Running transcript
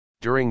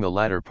During the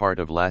latter part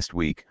of last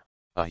week,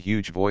 a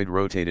huge void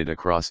rotated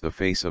across the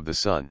face of the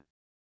sun.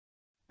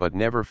 But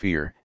never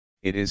fear,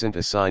 it isn't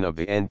a sign of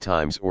the end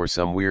times or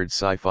some weird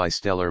sci-fi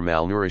stellar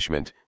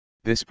malnourishment.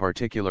 This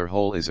particular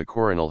hole is a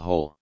coronal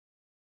hole.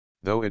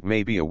 Though it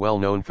may be a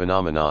well-known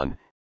phenomenon,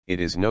 it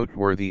is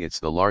noteworthy it's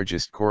the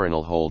largest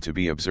coronal hole to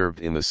be observed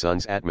in the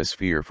sun's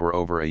atmosphere for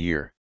over a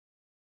year.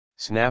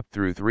 Snapped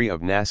through 3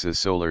 of NASA's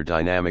Solar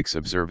Dynamics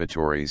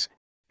Observatories,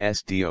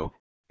 SDO,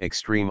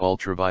 extreme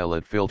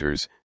ultraviolet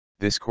filters,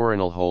 this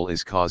coronal hole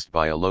is caused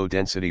by a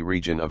low-density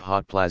region of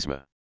hot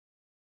plasma.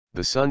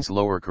 The sun's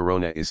lower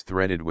corona is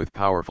threaded with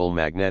powerful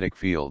magnetic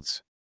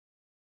fields.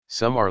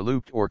 Some are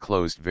looped or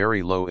closed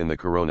very low in the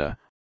corona,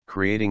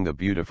 creating the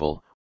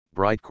beautiful,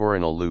 bright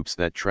coronal loops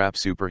that trap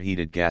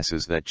superheated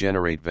gases that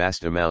generate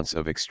vast amounts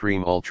of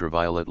extreme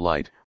ultraviolet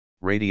light,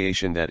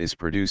 radiation that is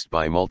produced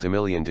by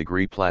multimillion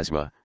degree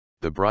plasma,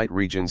 the bright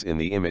regions in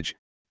the image,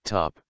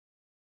 top.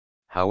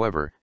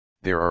 However,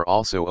 there are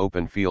also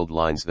open field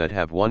lines that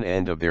have one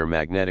end of their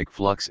magnetic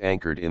flux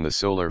anchored in the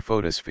solar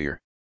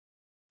photosphere.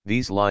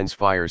 These lines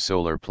fire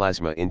solar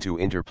plasma into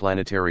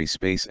interplanetary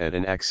space at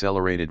an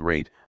accelerated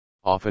rate,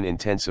 often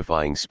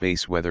intensifying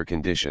space weather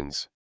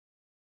conditions.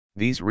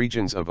 These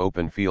regions of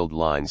open field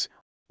lines,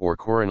 or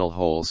coronal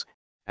holes,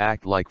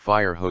 act like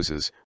fire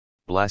hoses,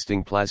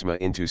 blasting plasma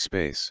into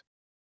space.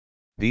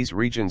 These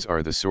regions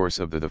are the source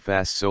of the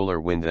fast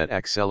solar wind that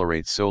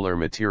accelerates solar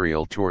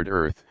material toward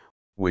Earth,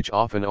 which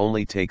often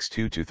only takes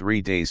 2 to 3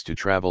 days to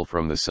travel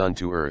from the Sun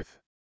to Earth.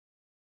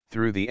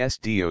 Through the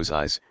SDO's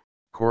eyes,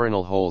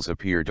 coronal holes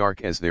appear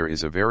dark as there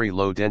is a very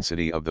low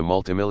density of the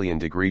multimillion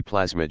degree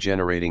plasma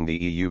generating the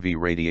EUV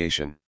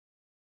radiation.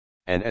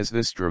 And as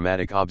this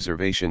dramatic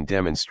observation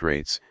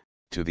demonstrates,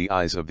 to the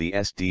eyes of the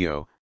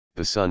SDO,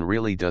 the Sun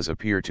really does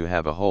appear to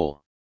have a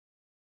hole.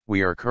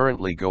 We are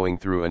currently going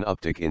through an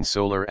uptick in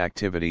solar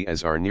activity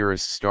as our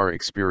nearest star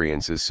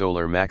experiences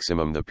solar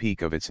maximum, the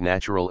peak of its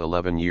natural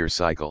 11-year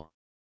cycle.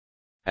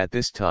 At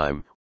this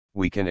time,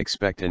 we can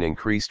expect an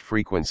increased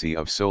frequency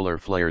of solar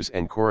flares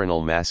and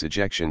coronal mass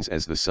ejections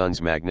as the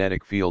Sun's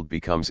magnetic field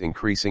becomes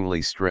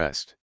increasingly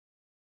stressed.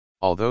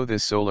 Although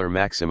this solar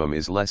maximum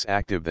is less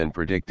active than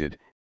predicted,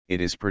 it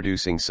is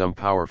producing some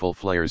powerful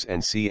flares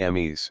and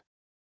CMEs.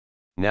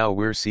 Now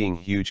we're seeing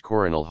huge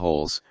coronal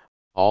holes,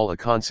 all a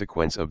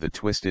consequence of the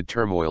twisted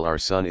turmoil our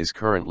Sun is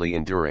currently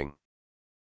enduring.